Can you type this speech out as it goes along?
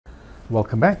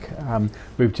Welcome back.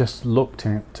 We've just looked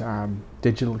at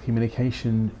digital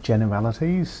communication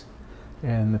generalities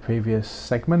in the previous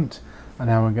segment, and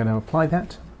now we're going to apply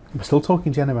that. We're still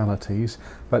talking generalities,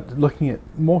 but looking at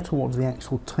more towards the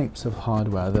actual types of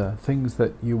hardware, the things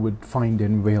that you would find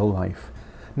in real life.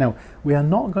 Now, we are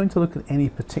not going to look at any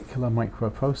particular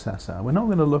microprocessor. We're not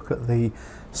going to look at the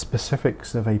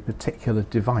specifics of a particular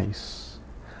device.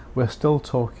 We're still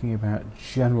talking about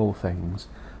general things,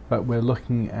 but we're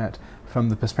looking at from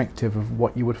the perspective of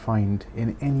what you would find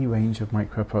in any range of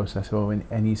microprocessor or in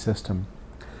any system.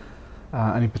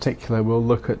 And in particular, we'll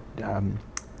look at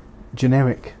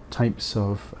generic types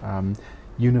of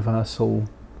universal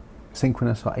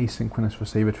synchronous or asynchronous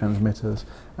receiver transmitters,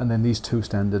 and then these two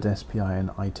standard SPI and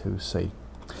I2C.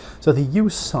 So the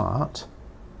USART,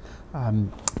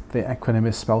 the acronym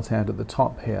is spelt out at the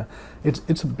top here.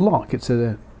 It's a block, it's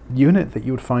a unit that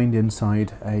you would find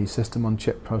inside a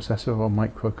system-on-chip processor or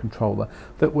microcontroller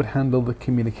that would handle the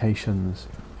communications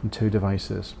from two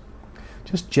devices.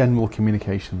 Just general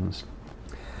communications.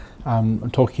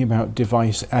 I'm talking about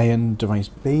device A and device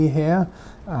B here,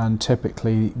 and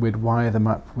typically we'd wire them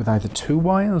up with either 2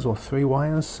 wires or 3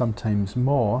 wires, sometimes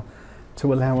more,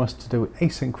 to allow us to do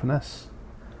asynchronous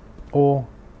or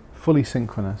fully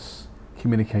synchronous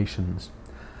communications.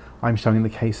 I'm showing the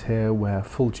case here where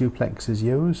full duplex is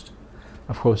used.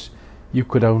 Of course, you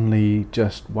could only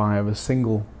just wire a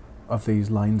single of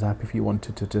these lines up if you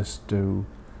wanted to just do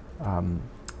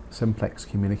simplex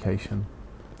communication,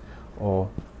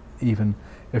 or even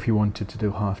if you wanted to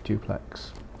do half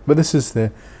duplex. But this is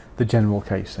the general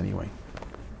case anyway.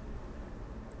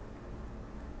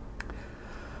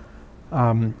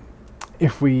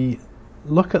 If we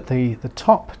look at the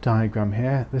top diagram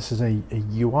here, this is a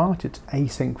UART, it's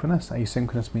asynchronous.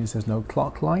 Asynchronous means there's no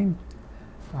clock line.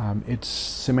 It's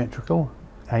symmetrical.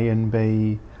 A and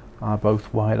B are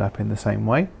both wired up in the same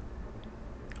way.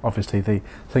 Obviously the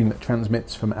thing that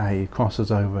transmits from A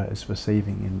crosses over is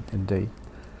receiving in D.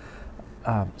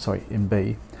 In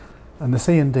B. And the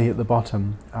C and D at the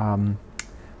bottom,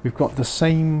 we've got the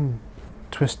same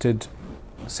twisted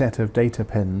set of data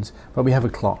pins, but we have a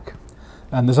clock.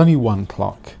 And there's only one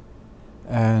clock,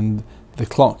 and the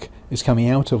clock is coming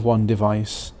out of one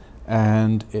device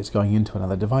and it's going into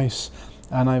another device.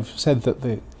 And I've said that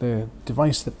the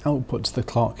device that outputs the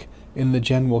clock in the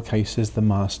general case is the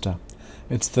master.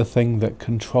 It's the thing that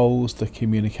controls the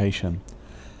communication.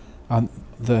 And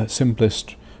the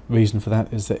simplest reason for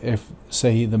that is that if,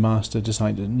 say, the master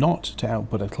decided not to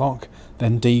output a clock,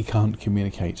 then D can't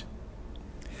communicate.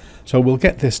 So we'll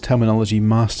get this terminology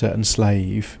master and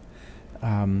slave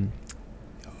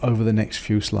over the next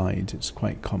few slides. It's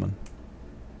quite common.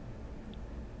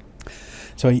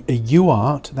 So a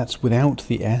UART, that's without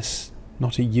the S,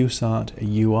 not a USART, a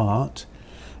UART,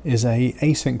 is a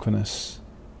asynchronous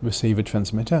receiver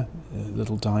transmitter. A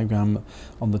little diagram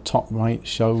on the top right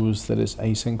shows that it's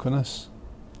asynchronous.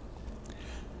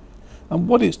 And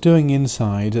what it's doing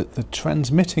inside, at the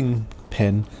transmitting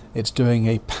pin, it's doing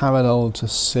a parallel to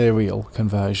serial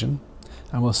conversion.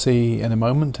 And we'll see in a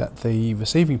moment at the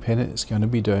receiving pin it's going to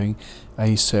be doing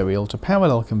a serial to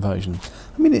parallel conversion.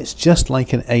 I mean, it's just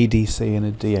like an ADC and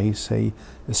a DAC.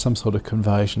 There's some sort of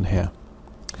conversion here.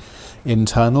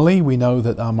 Internally, we know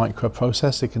that our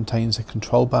microprocessor contains a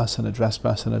control bus, an address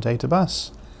bus and a data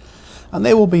bus. And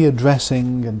they will be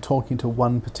addressing and talking to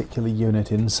one particular unit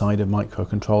inside a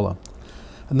microcontroller.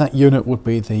 And that unit would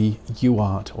be the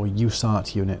UART or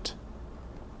USART unit.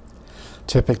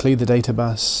 Typically, the data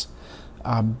bus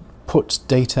puts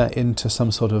data into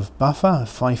some sort of buffer,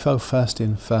 FIFO, first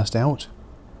in, first out.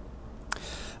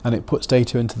 And it puts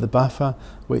data into the buffer,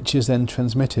 which is then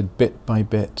transmitted bit by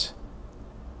bit,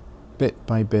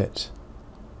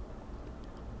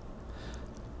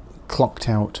 clocked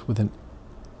out with an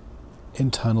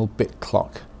internal bit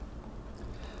clock.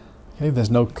 Okay,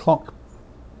 there's no clock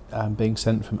being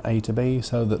sent from A to B,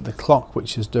 so that the clock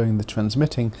which is doing the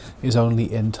transmitting is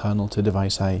only internal to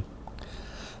device A.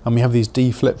 And we have these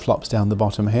D flip-flops down the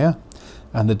bottom here,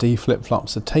 and the D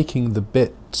flip-flops are taking the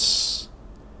bits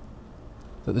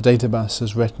that the data bus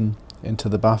has written into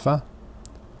the buffer,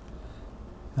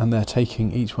 and they're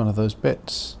taking each one of those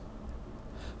bits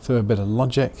through a bit of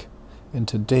logic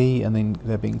into D, and then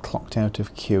they're being clocked out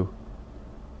of Q.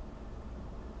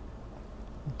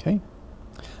 Okay,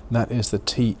 and that is the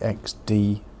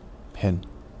TXD pin.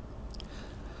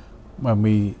 When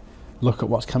we look at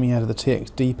what's coming out of the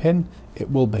TXD pin, it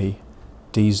will be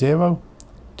D0,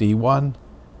 D1,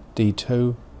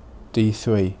 D2,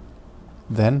 D3.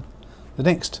 Then the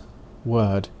next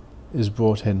word is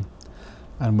brought in,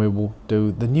 and we will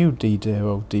do the new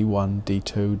D0, D1,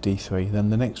 D2, D3.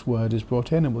 Then the next word is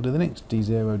brought in and we'll do the next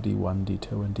D0, D1,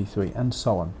 D2 and D3 and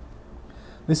so on.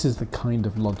 This is the kind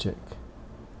of logic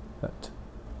that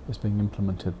is being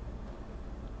implemented.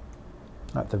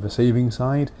 At the receiving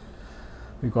side,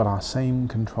 we've got our same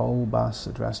control bus,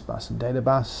 address bus and data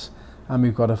bus, and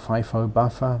we've got a FIFO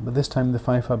buffer, but this time the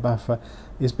FIFO buffer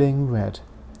is being read.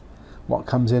 What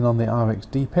comes in on the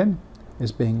RxD pin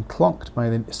is being clocked by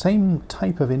the same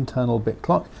type of internal bit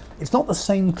clock. It's not the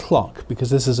same clock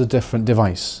because this is a different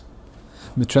device.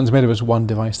 The transmitter is one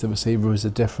device, the receiver is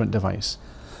a different device.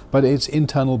 But its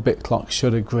internal bit clock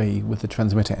should agree with the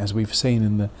transmitter, as we've seen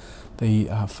in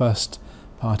the first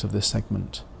part of this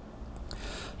segment.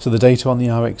 So the data on the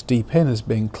RxD pin is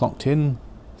being clocked in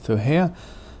through here,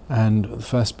 and the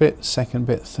first bit, second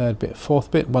bit, third bit,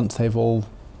 fourth bit, once they've all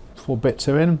 4 bits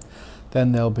are in,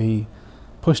 then they'll be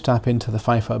pushed up into the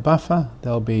FIFO buffer.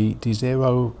 There'll be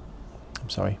D0,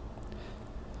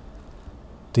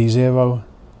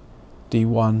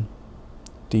 D1,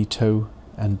 D2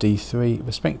 and D3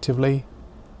 respectively,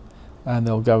 and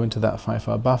they'll go into that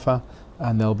FIFO buffer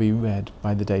and they'll be read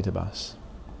by the data bus.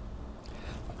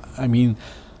 I mean,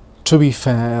 to be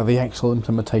fair, the actual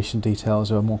implementation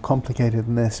details are more complicated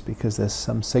than this because there's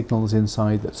some signals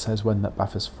inside that says when that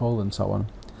buffer's full and so on.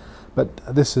 But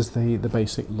this is the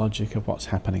basic logic of what's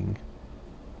happening.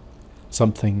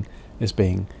 Something is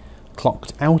being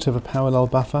clocked out of a parallel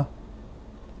buffer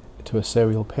to a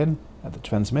serial pin at the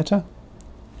transmitter,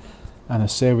 and a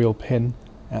serial pin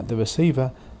at the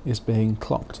receiver is being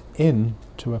clocked in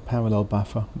to a parallel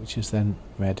buffer, which is then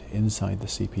read inside the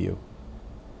CPU.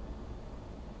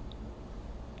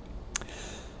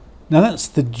 Now that's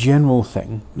the general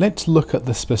thing. Let's look at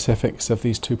the specifics of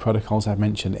these two protocols I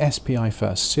mentioned. SPI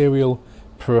first, Serial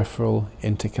Peripheral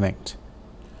Interconnect.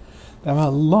 There are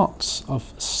lots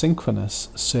of synchronous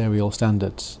serial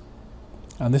standards,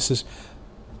 and this is,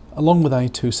 along with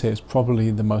I2C, is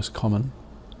probably the most common.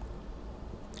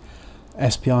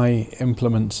 SPI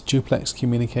implements duplex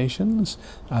communications,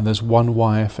 and there's one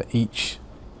wire for each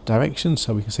direction,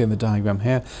 so we can see in the diagram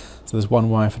here. So there's one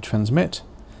wire for transmit,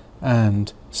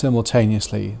 and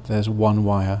simultaneously there's one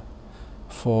wire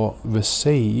for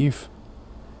receive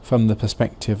from the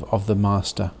perspective of the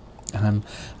master. And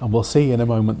we'll see in a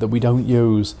moment that we don't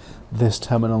use this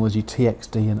terminology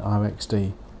TXD and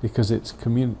RXD because it's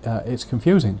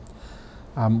confusing.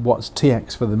 What's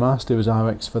TX for the master is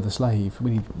RX for the slave.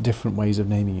 We need different ways of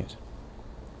naming it.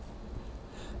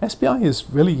 SPI is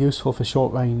really useful for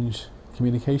short-range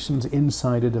communications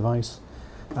inside a device.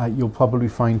 You'll probably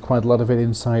find quite a lot of it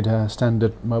inside a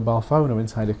standard mobile phone or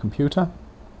inside a computer.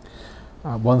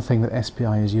 One thing that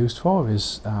SPI is used for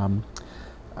is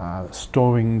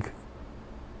storing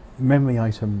memory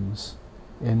items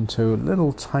into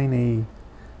little tiny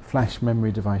flash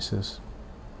memory devices.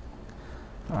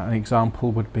 An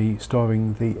example would be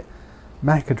storing the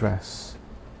MAC address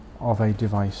of a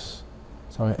device.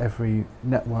 So every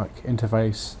network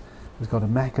interface has got a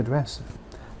MAC address,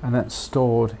 and that's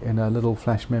stored in a little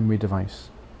flash memory device.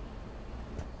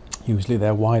 Usually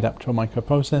they're wired up to a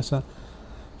microprocessor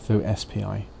through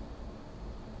SPI.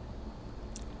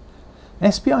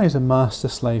 SPI is a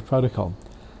master-slave protocol.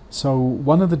 So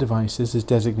one of the devices is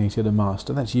designated a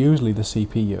master, that's usually the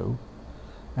CPU,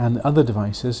 and other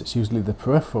devices, it's usually the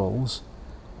peripherals,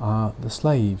 are the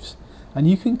slaves. And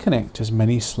you can connect as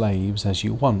many slaves as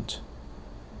you want.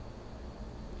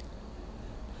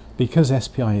 Because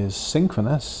SPI is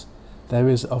synchronous, there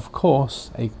is of course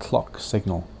a clock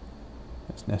signal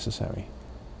that's necessary.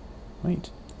 Right.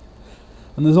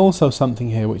 And there's also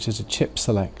something here which is a chip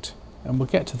select, and we'll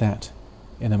get to that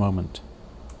in a moment.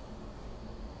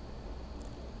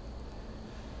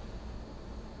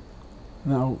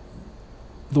 Now,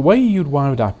 the way you'd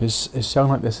wire it up is shown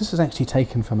like this. This is actually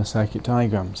taken from a circuit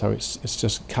diagram, so it's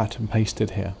just cut and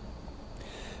pasted here.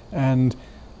 And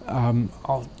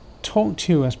I'll talk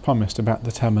to you, as promised, about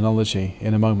the terminology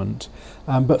in a moment.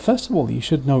 But first of all, you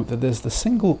should note that there's the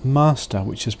single master,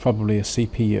 which is probably a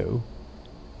CPU,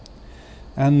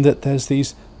 and that there's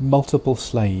these multiple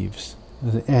slaves,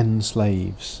 the N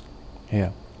slaves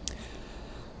here.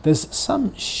 There's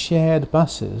some shared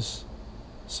buses,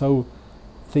 so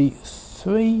the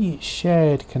 3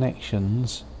 shared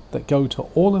connections that go to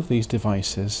all of these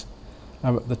devices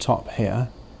are at the top here,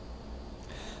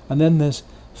 and then there's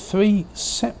 3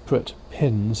 separate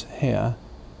pins here,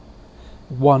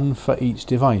 one for each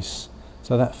device.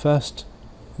 So that first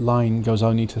line goes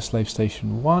only to slave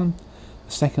station 1,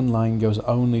 the second line goes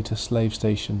only to slave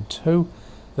station 2,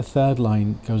 the third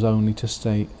line goes only to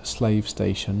slave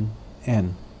station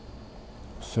N,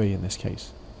 3 in this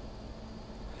case.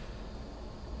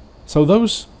 So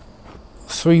those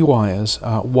 3 wires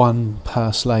are 1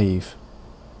 per slave,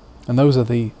 and those are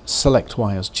the select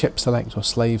wires, chip select or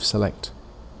slave select.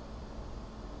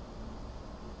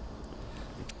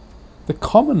 The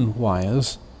common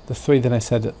wires, the 3 that I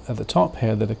said at the top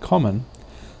here that are common,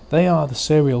 they are the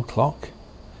serial clock,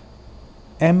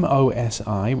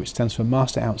 MOSI, which stands for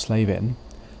master out slave in.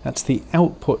 That's the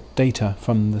output data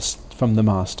from the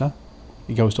master.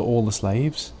 It goes to all the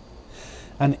slaves.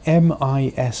 And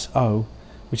MISO,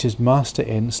 which is master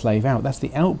in slave out. That's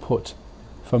the output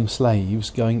from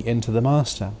slaves going into the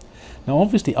master. Now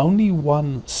obviously only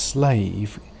one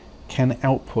slave can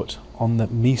output on the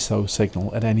MISO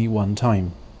signal at any one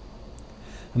time.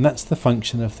 And that's the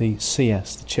function of the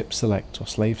CS, the chip select or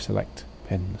slave select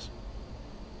pins.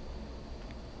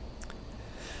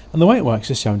 And the way it works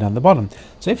is shown down the bottom.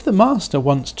 So if the master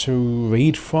wants to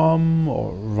read from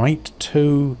or write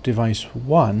to device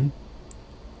 1,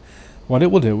 what it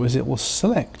will do is it will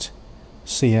select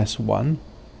CS1,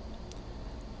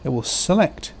 it will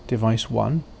select device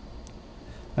 1,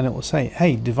 and it will say,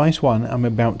 hey, device 1, I'm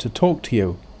about to talk to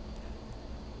you.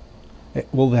 It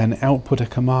will then output a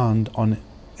command on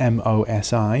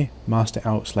MOSI, master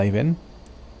out slave in,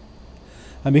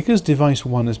 and because device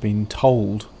 1 has been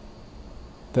told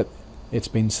that it's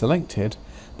been selected,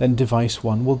 then device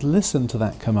 1 will listen to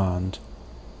that command.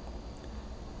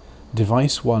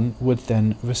 Device 1 would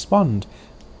then respond,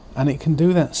 and it can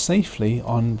do that safely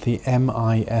on the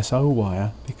MISO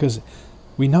wire because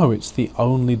we know it's the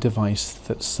only device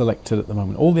that's selected at the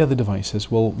moment. All the other devices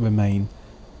will remain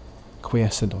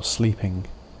quiescent or sleeping.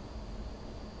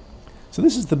 So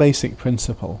this is the basic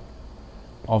principle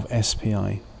of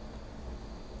SPI.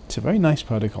 It's a very nice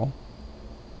protocol.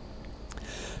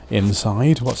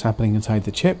 Inside, what's happening inside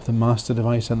the chip, the master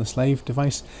device and the slave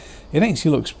device, it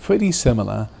actually looks pretty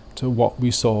similar to what we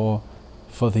saw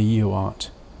for the UART.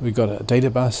 We've got a data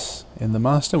bus in the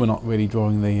master. We're not really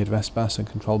drawing the address bus and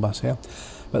control bus here,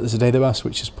 but there's a data bus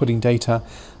which is putting data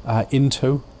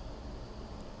into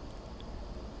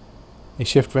a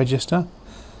shift register.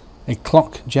 A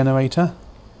clock generator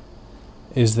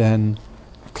is then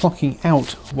clocking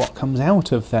out what comes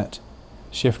out of that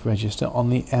shift register on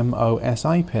the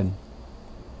MOSI pin.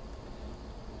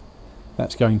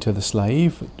 That's going to the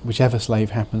slave, whichever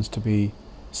slave happens to be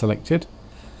selected,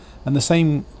 and the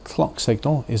same clock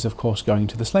signal is of course going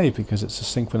to the slave because it's a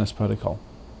synchronous protocol.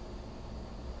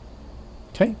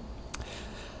 Okay,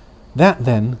 that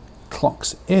then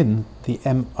clocks in the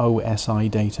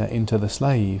MOSI data into the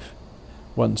slave.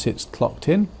 Once it's clocked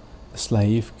in, the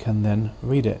slave can then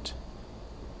read it.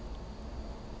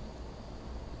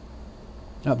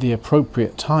 At the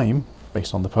appropriate time,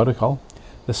 based on the protocol,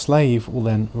 the slave will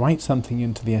then write something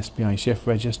into the SPI shift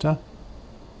register.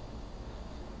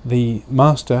 The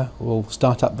master will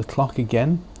start up the clock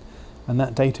again, and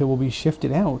that data will be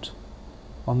shifted out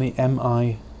on the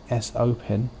MISO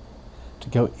pin to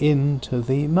go into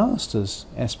the master's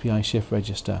SPI shift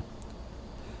register.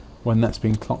 When that's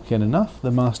been clocked in enough,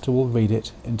 the master will read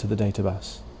it into the data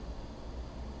bus.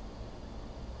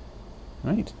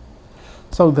 Right.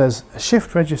 So there's a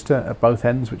shift register at both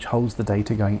ends which holds the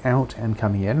data going out and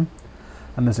coming in,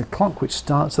 and there's a clock which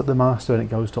starts at the master and it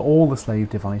goes to all the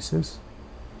slave devices,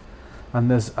 and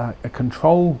there's a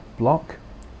control block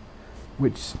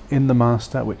which in the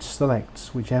master which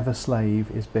selects whichever slave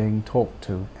is being talked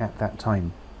to at that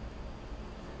time.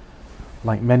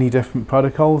 Like many different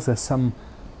protocols, there's some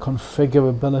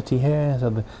configurability here, so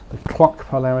the clock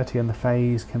polarity and the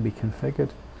phase can be configured.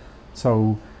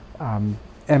 So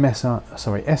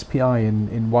SPI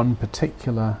in one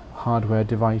particular hardware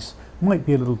device might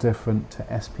be a little different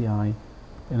to SPI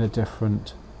in a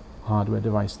different hardware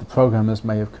device. The programmers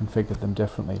may have configured them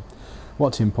differently.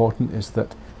 What's important is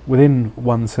that within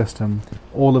one system,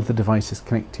 all of the devices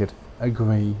connected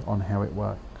agree on how it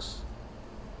works.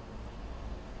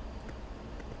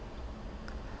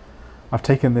 I've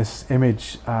taken this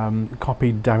image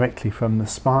copied directly from the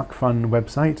SparkFun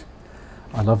website.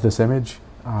 I love this image.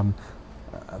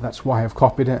 That's why I've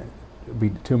copied it. It would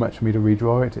be too much for me to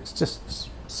redraw it. It's just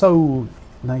so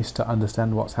nice to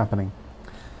understand what's happening.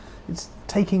 It's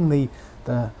taking the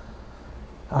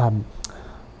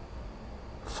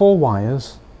 4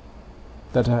 wires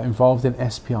that are involved in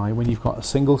SPI when you've got a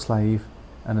single slave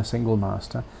and a single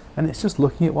master, and it's just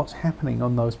looking at what's happening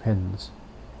on those pins.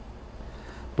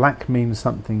 Black means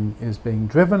something is being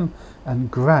driven,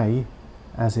 and grey,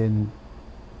 as in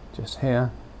just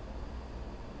here,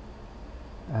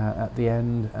 at the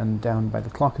end and down by the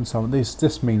clock and so on,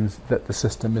 this means that the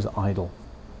system is idle.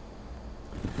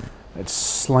 It's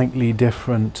slightly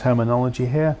different terminology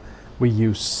here. We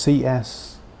use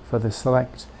CS for the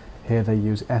select, Here they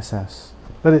use SS,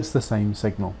 but it's the same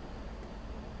signal.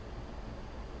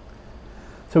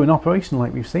 So in operation,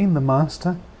 like we've seen, the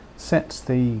master sets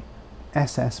the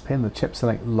SS pin, the chip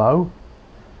select, low.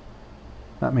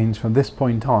 That means from this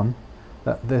point on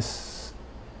that this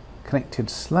connected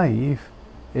slave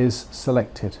is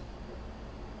selected.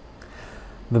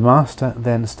 The master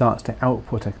then starts to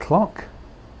output a clock,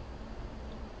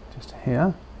 just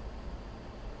here.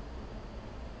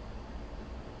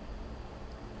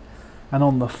 And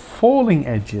on the falling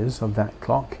edges of that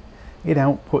clock, it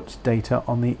outputs data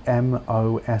on the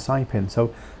MOSI pin.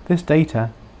 So this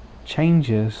data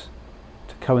changes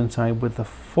to coincide with the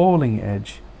falling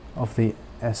edge of the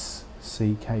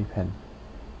SCK pin.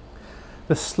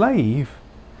 The slave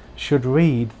should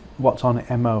read what's on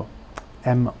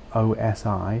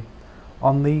MOSI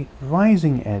on the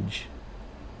rising edge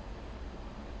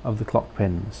of the clock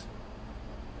pins.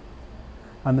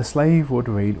 And the slave would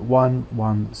read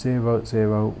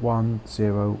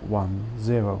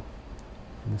 11001010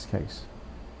 in this case.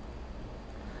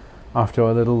 After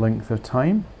a little length of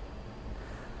time,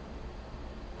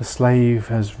 the slave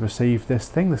has received this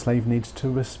thing. The slave needs to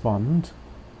respond.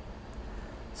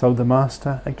 So the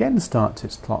master again starts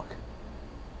its clock.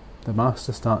 The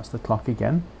master starts the clock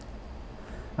again.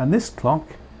 And this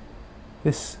clock,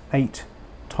 this 8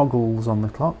 toggles on the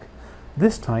clock,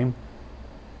 this time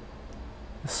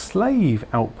the slave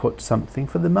outputs something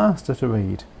for the master to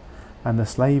read, and the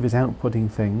slave is outputting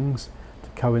things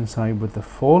to coincide with the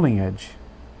falling edge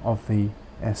of the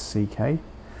SCK,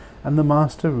 and the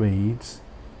master reads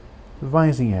the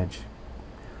rising edge.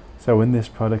 So in this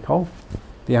protocol,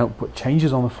 the output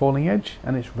changes on the falling edge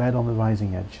and it's read on the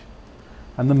rising edge,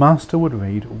 and the master would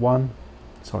read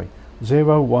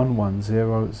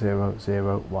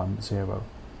 011000010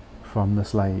 from the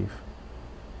slave.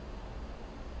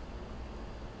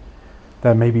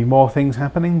 There may be more things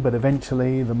happening, but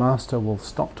eventually the master will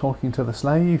stop talking to the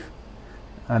slave,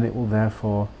 and it will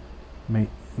therefore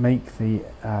make the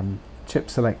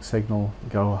chip select signal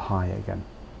go high again.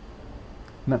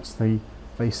 And that's the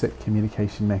basic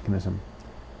communication mechanism.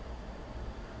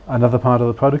 Another part of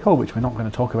the protocol, which we're not going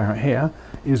to talk about here,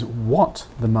 is what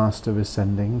the master is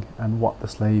sending and what the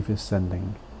slave is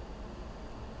sending.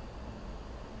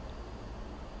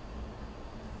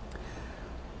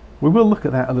 We will look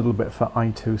at that a little bit for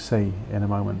I2C in a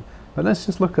moment, but let's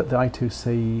just look at the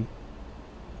I2C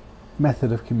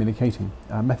method of communicating,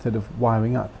 method of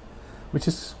wiring up, which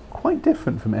is quite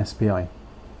different from SPI.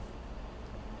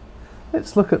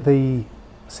 Let's look at the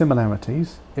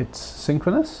similarities. It's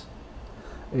synchronous,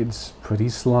 it's pretty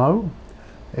slow,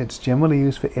 it's generally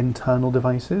used for internal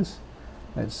devices,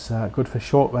 it's good for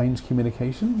short-range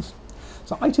communications.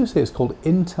 So I2C is called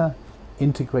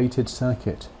Integrated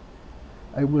Circuit.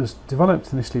 It was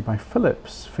developed initially by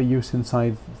Philips for use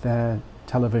inside their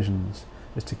televisions,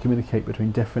 is to communicate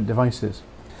between different devices.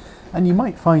 And you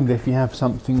might find that if you have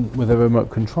something with a remote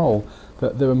control,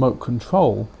 that the remote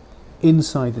control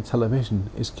inside the television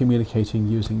is communicating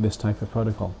using this type of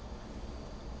protocol.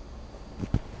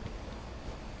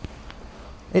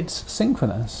 It's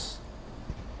synchronous,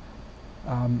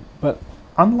 but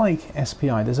unlike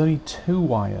SPI, there's only 2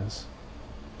 wires.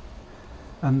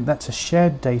 And that's a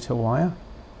shared data wire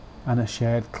and a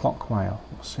shared clock wire,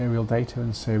 or serial data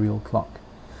and serial clock.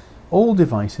 All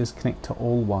devices connect to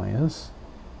all wires,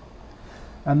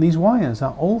 and these wires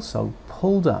are also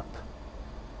pulled up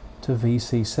to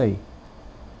VCC.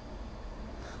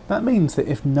 That means that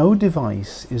if no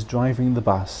device is driving the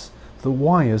bus, the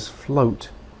wires float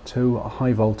to a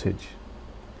high voltage.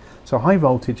 So high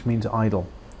voltage means idle,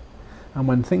 and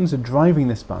when things are driving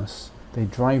this bus, they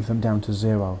drive them down to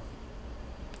 0.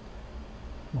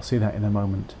 We'll see that in a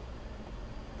moment.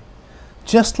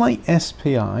 Just like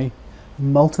SPI,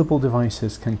 multiple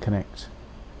devices can connect.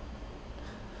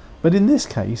 But in this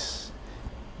case,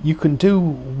 you can do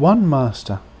one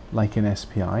master like in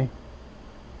SPI,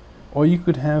 or you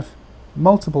could have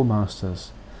multiple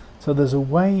masters. So there's a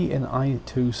way in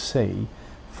I2C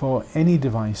for any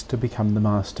device to become the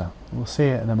master. We'll see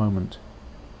it in a moment.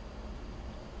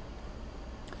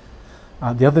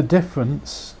 The other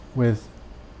difference with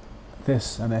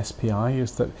this and SPI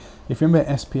is that if you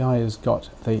remember, SPI has got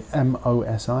the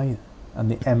MOSI and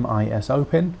the MISO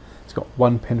pin. It's got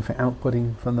 1 pin for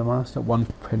outputting from the master, 1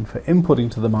 pin for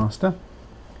inputting to the master.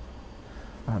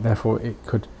 Therefore it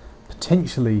could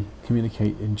potentially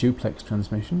communicate in duplex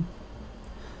transmission.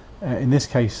 In this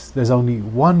case there's only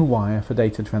 1 wire for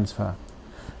data transfer,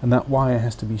 and that wire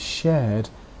has to be shared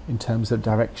in terms of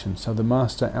direction. So the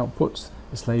master outputs,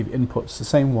 the slave inputs the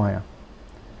same wire.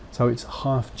 So it's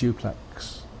half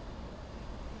duplex.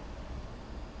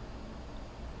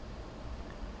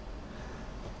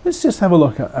 Let's just have a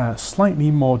look at slightly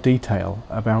more detail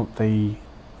about the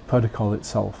protocol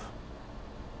itself.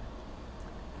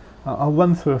 I'll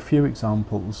run through a few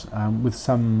examples with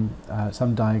some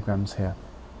diagrams here.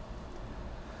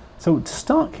 So to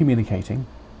start communicating,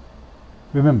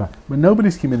 remember, when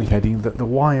nobody's communicating, that the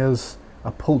wires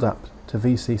are pulled up to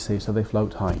VCC so they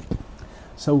float high.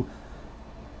 So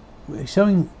we're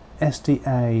showing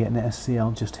SDA and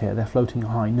SCL just here, they're floating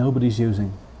high, nobody's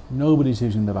using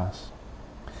the bus.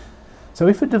 So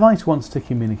if a device wants to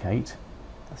communicate,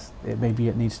 maybe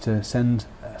it needs to send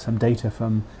some data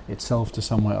from itself to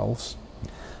somewhere else,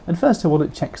 and first of all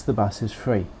it checks the bus is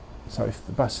free. So if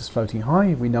the bus is floating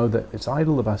high, we know that it's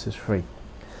idle, the bus is free.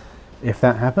 If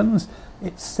that happens,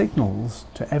 it signals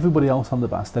to everybody else on the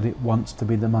bus that it wants to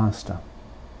be the master.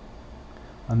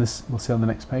 And this, we'll see on the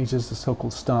next page, is the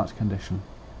so-called start condition.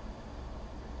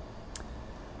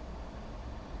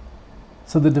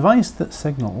 So the device that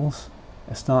signals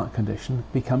a start condition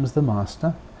becomes the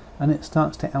master, and it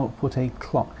starts to output a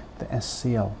clock, the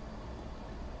SCL,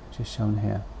 which is shown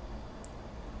here.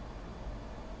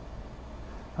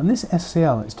 And this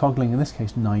SCL is toggling in this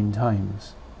case 9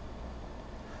 times.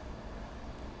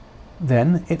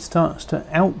 Then it starts to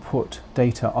output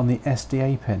data on the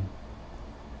SDA pin.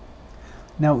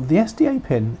 Now the SDA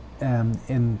pin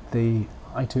in the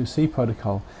I2C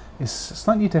protocol is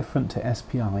slightly different to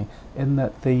SPI in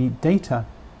that the data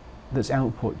that's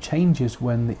output changes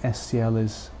when the SCL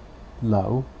is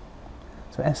low.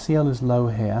 So SCL is low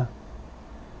here,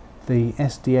 the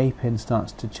SDA pin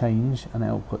starts to change and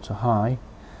output to high,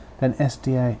 then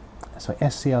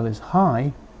SCL is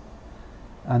high,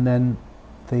 and then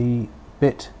the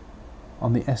bit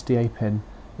on the SDA pin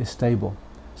is stable.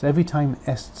 So every time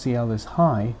SCL is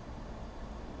high,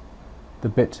 the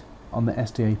bit on the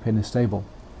SDA pin is stable.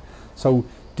 So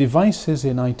devices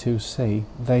in I2C,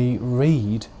 they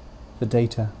read the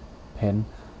data pin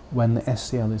when the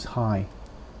SCL is high,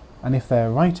 and if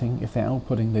they're writing, if they're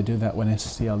outputting, they do that when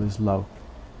SCL is low.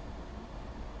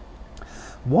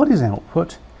 What is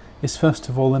output is first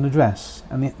of all an address,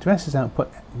 and the address is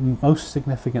output most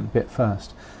significant bit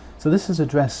first. So this is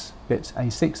address bits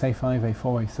A6, A5,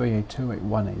 A4, A3, A2,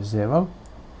 A1, A0,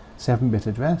 7-bit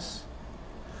address,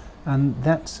 and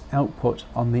that's output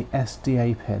on the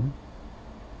SDA pin,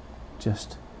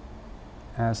 just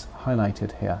as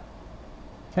highlighted here.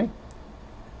 Okay?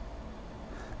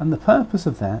 And the purpose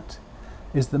of that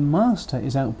is the master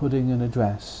is outputting an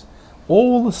address.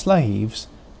 All the slaves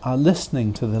are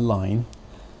listening to the line,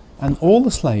 and all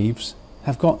the slaves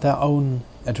have got their own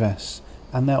address,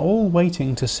 and they're all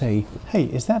waiting to see, hey,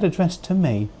 is that addressed to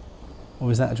me or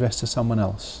is that addressed to someone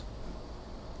else?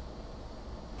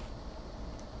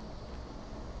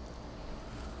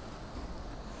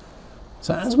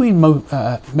 So as we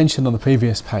mentioned on the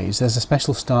previous page, there's a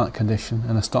special start condition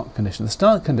and a stop condition. The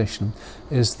start condition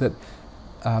is that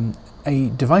a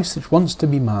device that wants to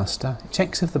be master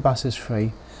checks if the bus is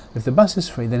free. If the bus is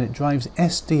free, then it drives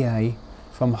SDA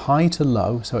from high to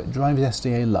low, so it drives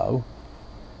SDA low,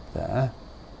 there,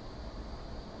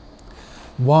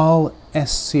 while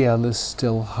SCL is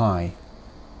still high.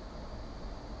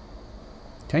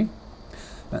 Okay?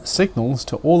 That signals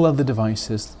to all other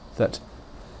devices that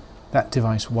that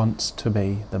device wants to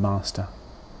be the master.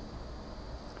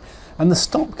 And the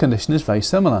stop condition is very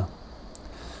similar.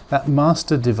 That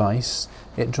master device,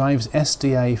 it drives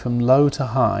SDA from low to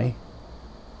high,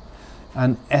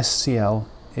 and SCL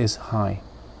is high.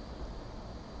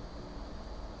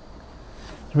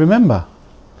 Remember,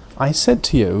 I said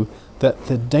to you that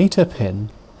the data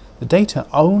pin, the data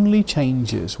only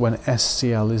changes when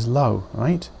SCL is low,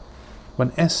 right?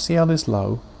 When SCL is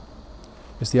low,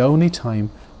 it's the only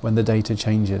time when the data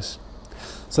changes.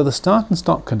 So the start and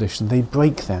stop condition, they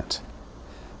break that.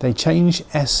 They change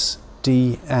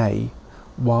SDA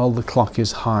while the clock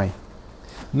is high.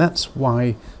 And that's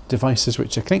why devices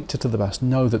which are connected to the bus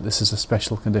know that this is a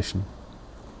special condition.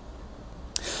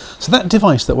 So that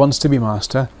device that wants to be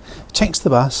master checks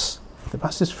the bus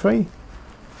is free.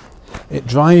 It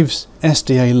drives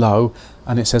SDA low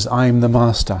and it says, I'm the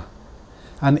master.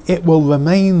 And it will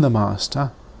remain the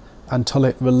master until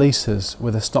it releases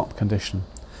with a stop condition.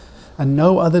 And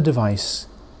no other device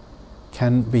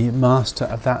can be master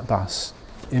of that bus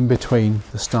in between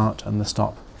the start and the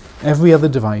stop. Every other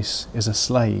device is a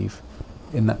slave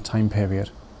in that time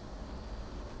period.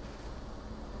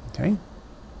 Okay?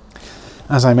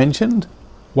 As I mentioned,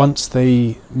 once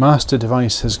the master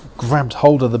device has grabbed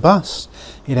hold of the bus,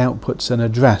 it outputs an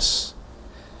address.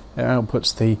 It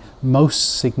outputs the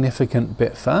most significant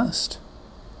bit first,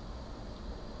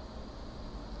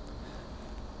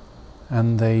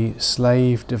 and the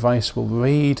slave device will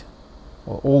read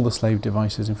or all the slave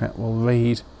devices in fact, will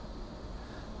read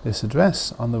this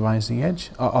address on the rising edge,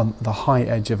 on the high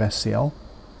edge of SCL.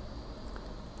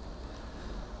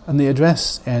 And the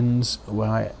address ends where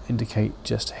I indicate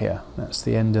just here. That's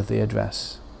the end of the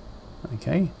address.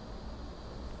 Okay.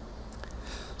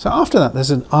 So after that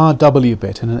there's an RW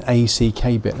bit and an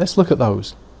ACK bit. Let's look at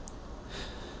those.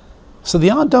 So the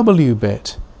RW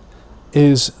bit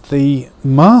is the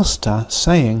master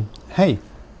saying, hey,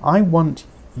 I want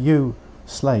you,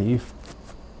 slave,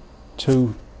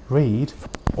 to read,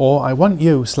 or I want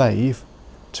you, slave,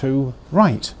 to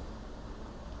write.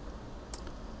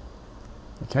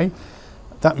 Okay,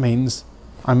 that means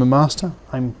I'm a master,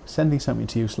 I'm sending something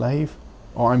to you, slave,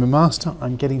 or I'm a master,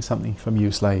 I'm getting something from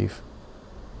you, slave.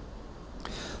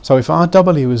 So if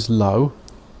RW is low,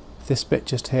 if this bit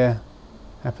just here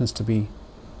happens to be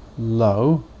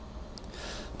low,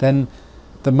 then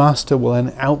the master will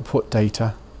then output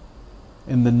data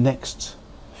in the next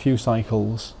few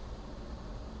cycles.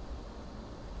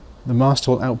 The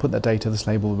master will output the data, the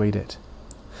slave will read it.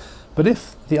 But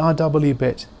if the RW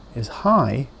bit is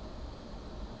high,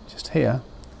 just here,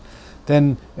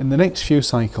 then in the next few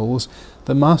cycles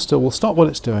the master will stop what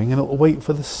it's doing and it will wait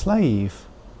for the slave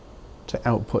to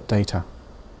output data.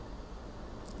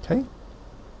 Okay?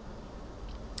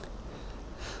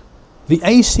 The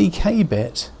ACK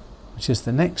bit, which is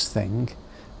the next thing,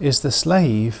 is the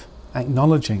slave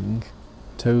acknowledging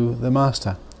to the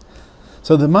master.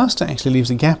 So the master actually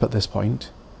leaves a gap at this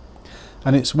point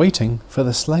and it's waiting for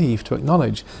the slave to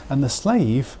acknowledge, and the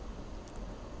slave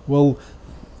will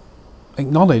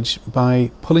acknowledge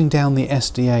by pulling down the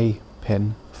SDA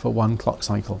pin for 1 clock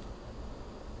cycle.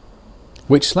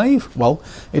 Which slave? Well,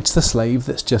 it's the slave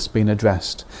that's just been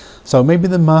addressed. So maybe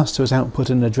the master has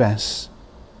output an address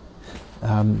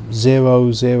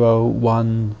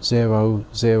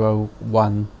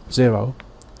 00100010.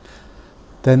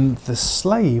 Then the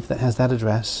slave that has that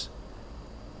address,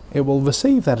 it will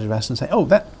receive that address and say, oh,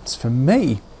 that's for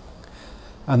me.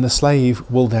 And the slave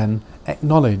will then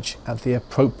acknowledge at the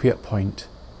appropriate point,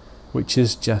 which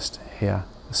is just here.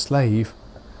 The slave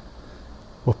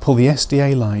will pull the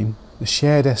SDA line, the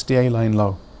shared SDA line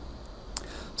low.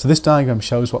 So this diagram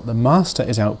shows what the master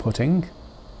is outputting,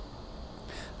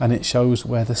 and it shows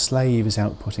where the slave is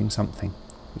outputting something,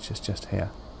 which is just here.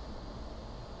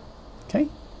 Okay?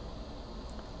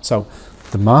 So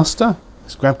the master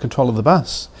has grabbed control of the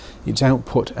bus. It's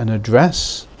output an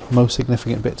address, most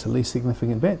significant bit to least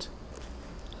significant bit.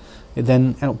 It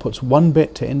then outputs 1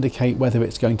 bit to indicate whether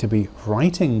it's going to be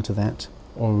writing to that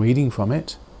or reading from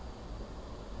it.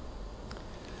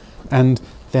 And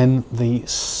then the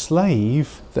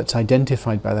slave that's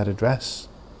identified by that address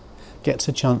gets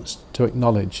a chance to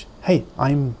acknowledge, hey,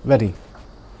 I'm ready.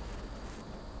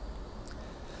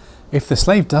 If the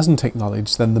slave doesn't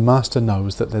acknowledge, then the master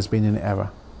knows that there's been an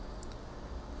error.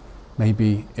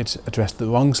 Maybe it's addressed the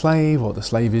wrong slave, or the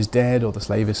slave is dead, or the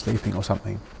slave is sleeping, or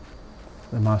something.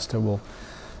 The master will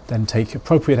then take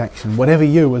appropriate action, whatever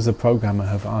you as the programmer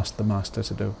have asked the master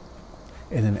to do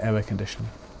in an error condition.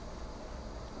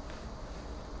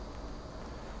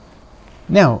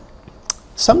 Now,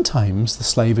 sometimes the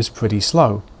slave is pretty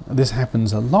slow. This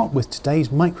happens a lot with today's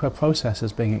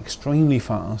microprocessors being extremely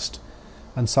fast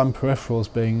and some peripherals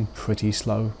being pretty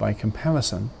slow by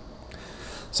comparison.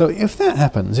 So if that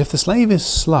happens, if the slave is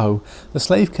slow, the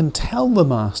slave can tell the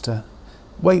master,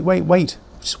 wait,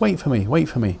 just wait for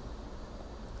me.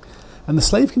 And the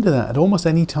slave can do that at almost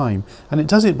any time, and it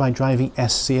does it by driving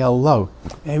SCL low.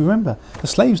 Now remember, the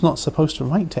slave's not supposed to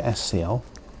write to SCL.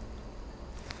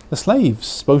 The slave's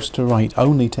supposed to write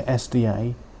only to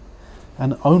SDA,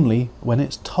 and only when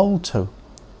it's told to.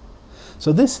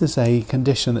 So this is a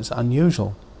condition that's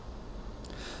unusual.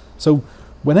 So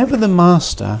whenever the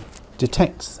master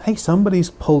detects, hey,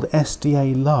 somebody's pulled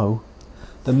SDA low,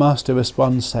 the master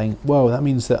responds saying, whoa, that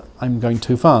means that I'm going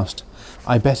too fast.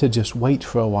 I better just wait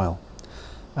for a while.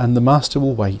 And the master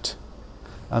will wait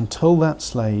until that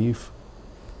slave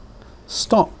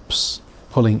stops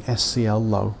pulling SCL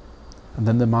low, and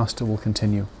then the master will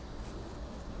continue.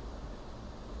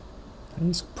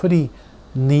 And it's a pretty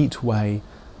neat way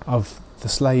of the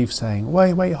slave saying,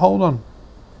 wait, hold on,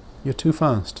 you're too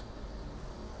fast.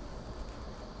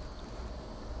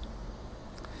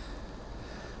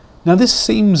 Now this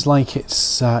seems like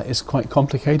it's quite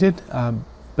complicated,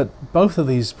 but both of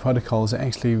these protocols are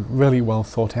actually really well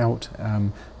thought out,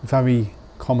 very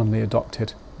commonly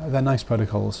adopted. They're nice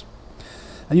protocols.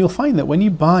 And you'll find that when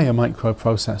you buy a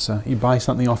microprocessor, you buy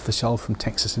something off the shelf from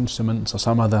Texas Instruments or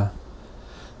some other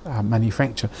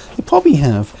manufacturer, you probably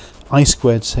have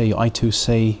I2C,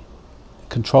 I2C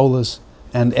controllers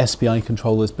and SPI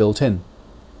controllers built in.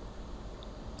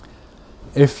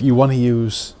 if you want to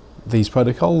use these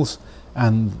protocols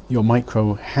and your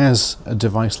micro has a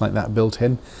device like that built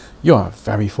in, you're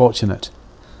very fortunate.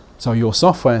 So your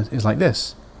software is like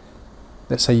this.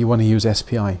 Let's say you want to use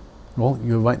SPI. Well,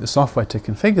 you write the software to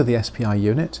configure the SPI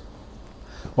unit.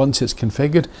 Once it's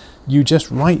configured, you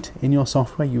just write in your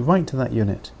software, you write to that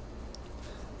unit.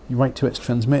 You write to its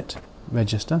transmit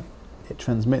register. It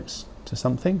transmits to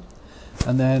something,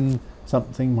 and then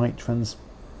something might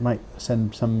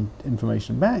send some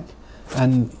information back,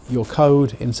 and your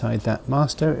code inside that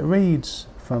master reads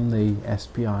from the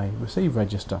SPI receive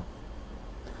register.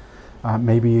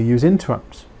 Maybe you use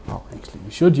interrupts. Well, actually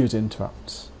you should use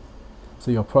interrupts.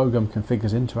 So your program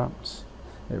configures interrupts.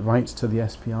 It writes to the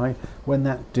SPI. When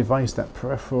that device, that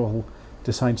peripheral,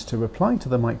 decides to reply to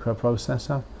the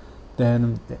microprocessor,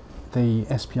 then the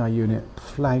SPI unit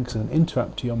flags an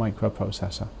interrupt to your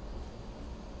microprocessor.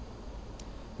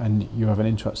 And you have an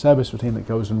interrupt service routine that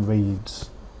goes and reads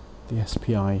the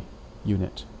SPI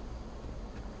unit.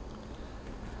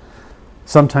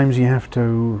 Sometimes you have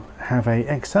to have an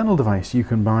external device. You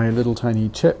can buy little tiny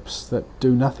chips that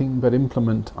do nothing but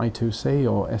implement I2C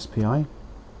or SPI,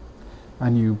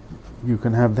 and you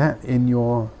can have that in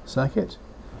your circuit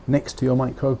next to your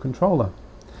microcontroller,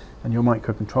 and your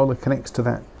microcontroller connects to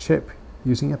that chip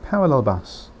using a parallel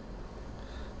bus.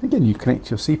 Again, you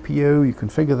connect your CPU, you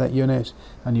configure that unit,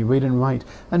 and you read and write,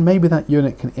 and maybe that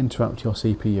unit can interrupt your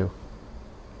CPU.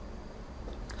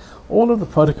 All of the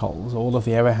protocols, all of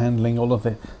the error handling, all of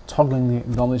the toggling the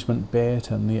acknowledgement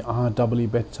bit and the RW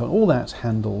bit, all that's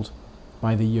handled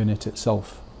by the unit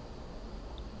itself.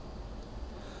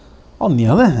 On the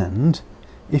other hand,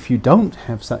 if you don't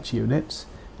have such units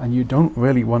and you don't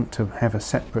really want to have a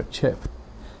separate chip,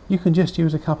 you can just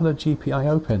use a couple of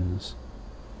GPIO pins.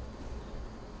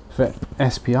 For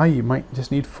SPI, you might just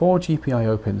need 4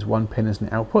 GPIO pins. One pin is an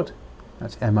output,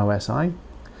 that's MOSI.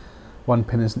 One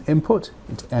pin is an input,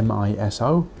 it's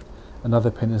MISO. Another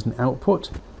pin is an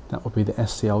output, that will be the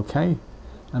SCLK.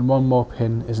 And one more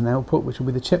pin is an output, which will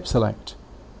be the chip select.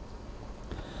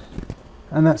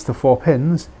 And that's the 4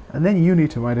 pins. And then you need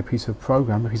to write a piece of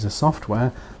program, a piece of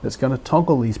software, that's going to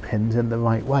toggle these pins in the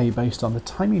right way based on the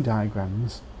timing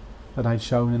diagrams that I'd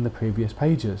shown in the previous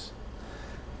pages.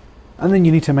 And then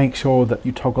you need to make sure that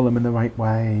you toggle them in the right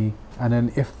way, and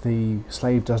then if the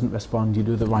slave doesn't respond, you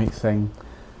do the right thing.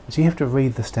 So you have to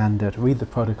read the standard, read the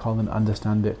protocol and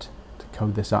understand it to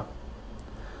code this up.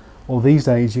 Well, these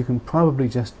days you can probably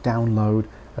just download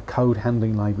a code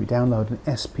handling library, download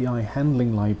an SPI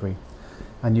handling library,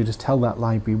 and you just tell that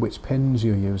library which pins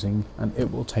you're using and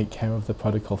it will take care of the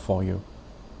protocol for you.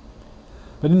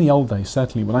 But in the old days,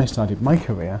 certainly when I started my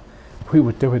career, we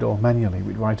would do it all manually.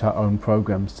 We'd write our own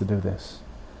programs to do this.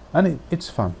 And it's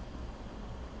fun.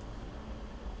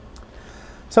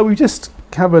 So we just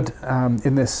covered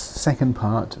in this second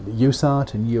part the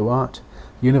USART and UART,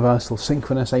 Universal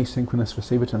Synchronous Asynchronous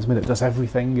Receiver Transmitter. It does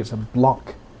everything. It's a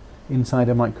block inside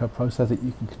a microprocessor that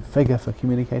you can configure for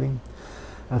communicating.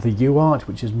 The UART,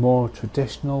 which is more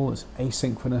traditional, it's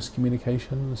asynchronous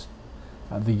communications.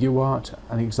 The UART,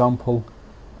 an example,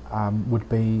 would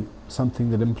be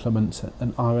something that implements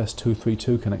an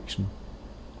RS-232 connection.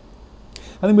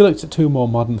 And then we looked at 2 more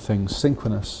modern things,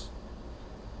 synchronous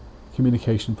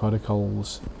communication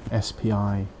protocols,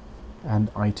 SPI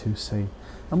and I2C.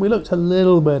 And we looked a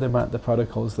little bit about the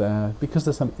protocols there because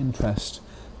there's some interest.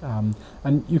 And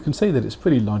you can see that it's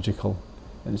pretty logical.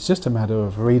 And it's just a matter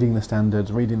of reading the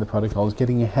standards, reading the protocols,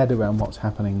 getting your head around what's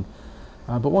happening.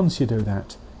 But once you do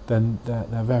that, then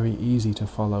they're very easy to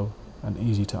follow and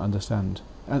easy to understand.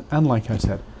 And like I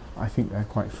said, I think they're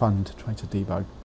quite fun to try to debug.